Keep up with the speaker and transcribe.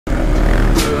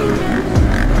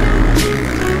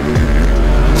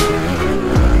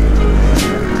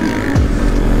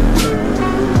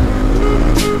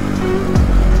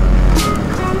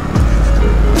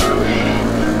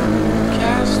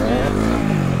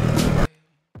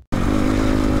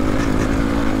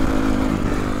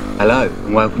Hello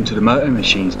and welcome to the MOTO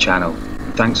MACHINEZ channel.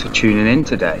 Thanks for tuning in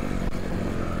today.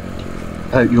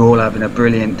 Hope you're all having a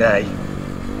brilliant day.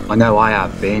 I know I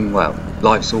have been. Well,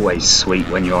 life's always sweet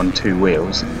when you're on two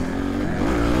wheels.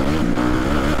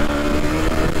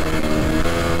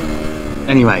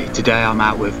 Anyway, today I'm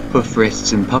out with Puff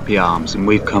Wrists and Puppy Arms and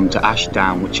we've come to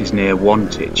Ashdown, which is near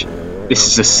Wantage. This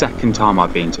is the second time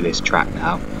I've been to this track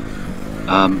now.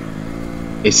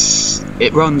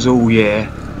 It runs all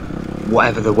year,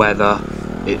 whatever the weather.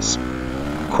 It's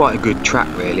quite a good track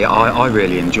really. I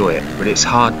really enjoy it, but it's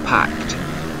hard packed,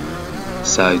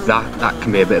 so that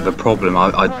can be a bit of a problem.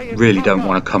 I really don't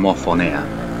want to come off on here.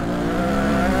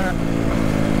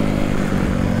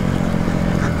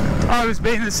 I was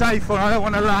being the safe one. I don't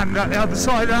want to land at the other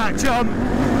side of that jump.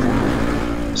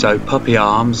 So Puppy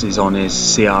Arms is on his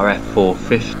CRF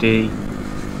 450.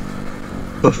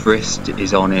 Puff Wrist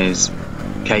is on his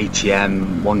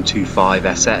KTM 125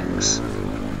 SX,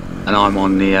 and I'm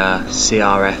on the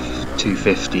CRF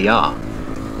 250R.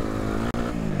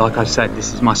 Like I said,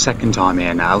 this is my second time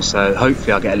here now, so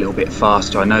hopefully I'll get a little bit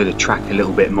faster. I know the track a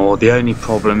little bit more. The only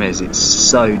problem is it's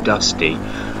so dusty.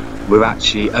 We're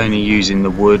actually only using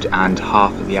the wood and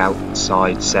half of the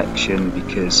outside section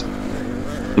because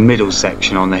the middle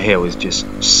section on the hill is just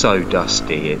so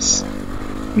dusty. It's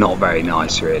not very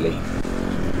nice really.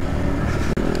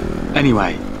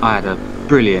 Anyway, I had a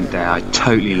brilliant day. I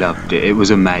totally loved it. It was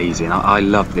amazing. I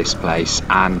love this place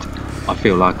and I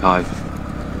feel like I've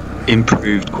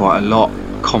improved quite a lot.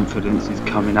 Confidence is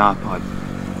coming up. I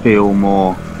feel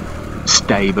more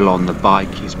stable on the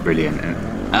bike. Is brilliant, and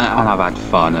I've had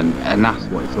fun, and that's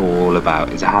what it's all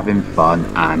about, is having fun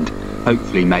and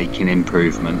hopefully making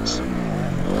improvements.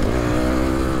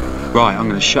 Right, I'm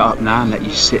going to shut up now and let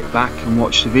you sit back and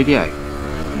watch the video.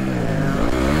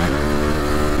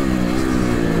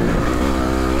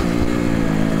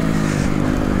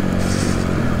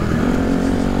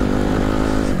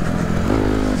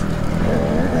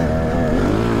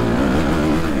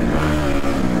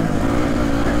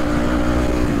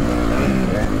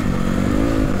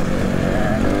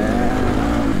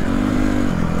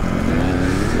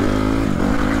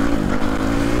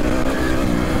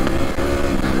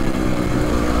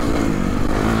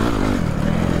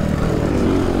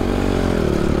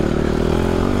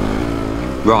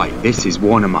 Right, this is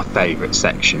one of my favourite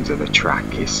sections of the track.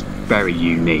 It's very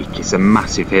unique. It's a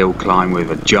massive hill climb with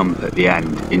a jump at the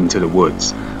end into the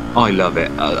woods. I love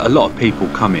it. A lot of people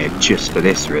come here just for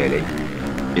this really.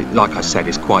 Like I said,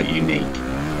 it's quite unique.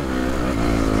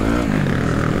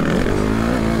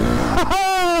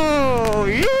 Oh,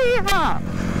 yeah!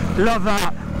 Love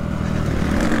that.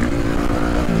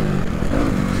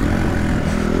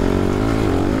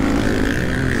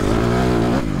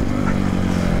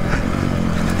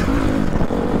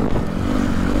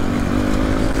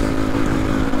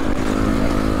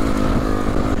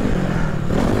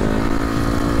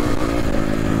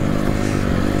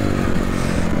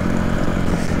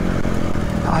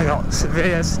 I got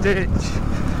severe stitch.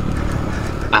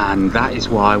 And that is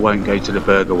why I won't go to the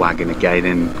burger wagon again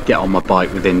and get on my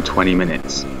bike within 20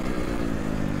 minutes.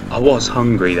 I was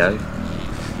hungry though,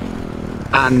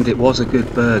 and it was a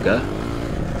good burger.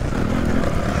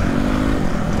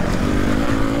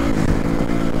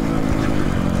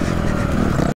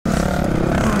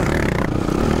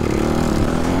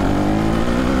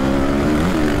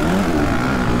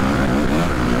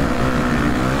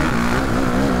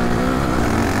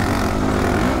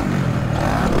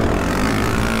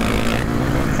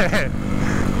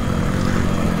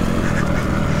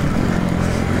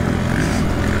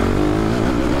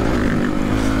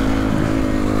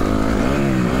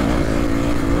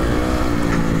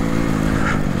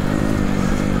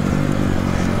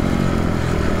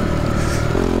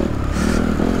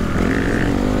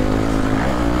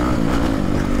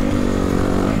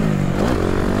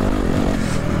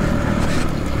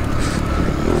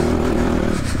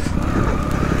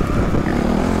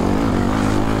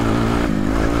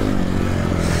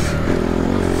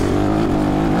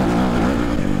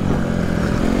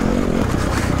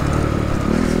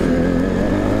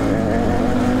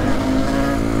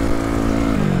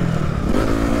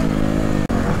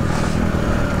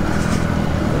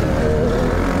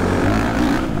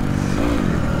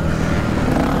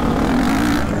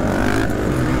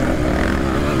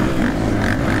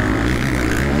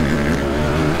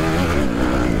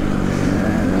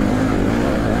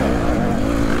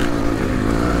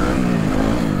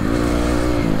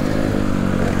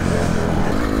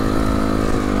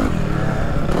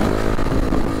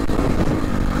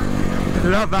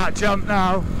 Love that jump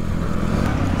now.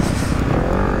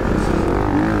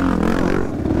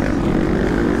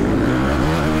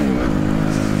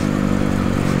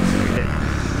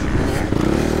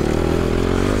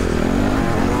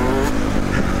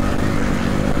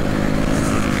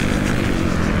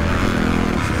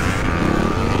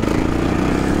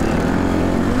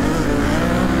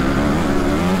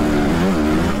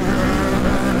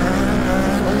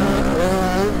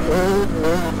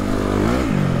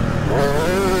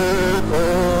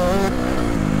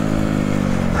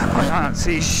 can't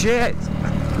see shit.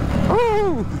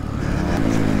 Ooh.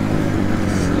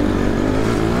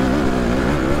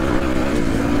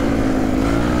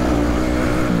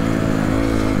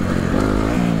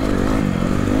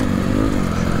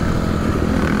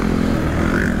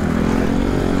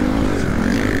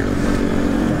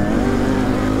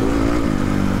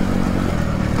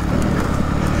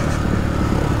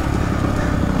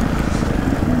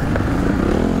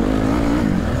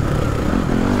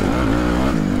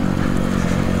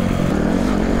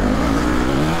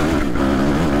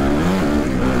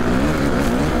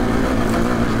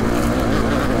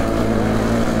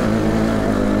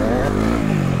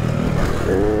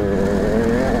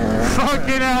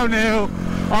 Fucking hell, Neil,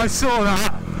 I saw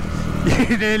that.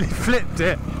 You nearly flipped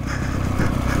it.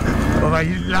 Although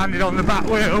you landed on the back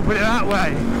wheel, put it that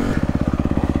way.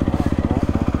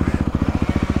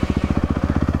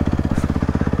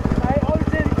 Mate, I was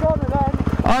nearly gone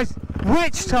then.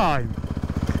 Which time?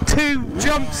 2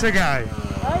 jumps ago.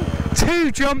 Hey?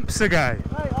 2 jumps ago.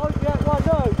 Mate, no,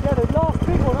 the last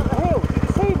big one at the hill. Did you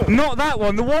see me? Not that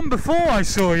one, the one before I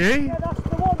saw you. Yeah, that's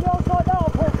the one the other side now. I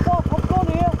thought, fuck, I'm gone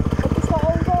here. I'm just like,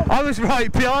 hold on. I was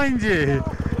right behind you.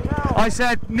 I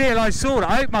said, Neil, I saw that.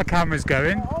 I hope my camera's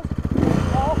going. I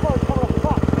was coming off the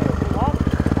back, seriously, man.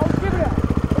 I was giving it.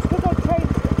 It's because I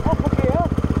changed up a gear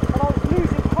and I was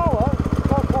losing power.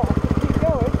 So I thought I could keep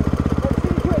going. But as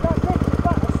soon as you hit that next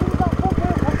back, as soon as that front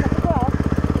wheel comes up and down,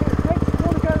 it makes you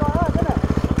want to go like that, doesn't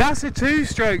it? That's a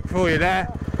 2-stroke for you there.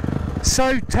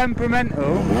 So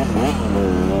temperamental.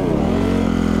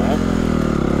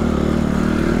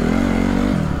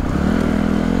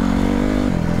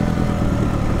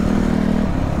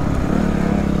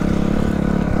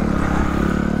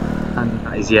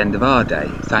 Is the end of our day.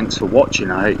 Thanks for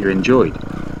watching, I hope you enjoyed.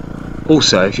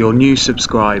 Also, if you're a new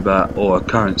subscriber or a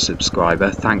current subscriber,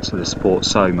 thanks for the support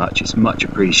so much, it's much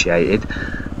appreciated,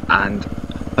 and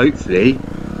hopefully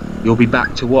you'll be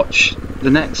back to watch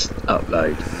the next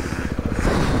upload.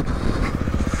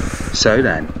 So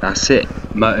then, that's it,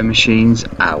 Moto Machines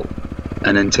out,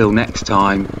 and until next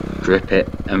time, grip it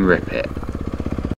and rip it.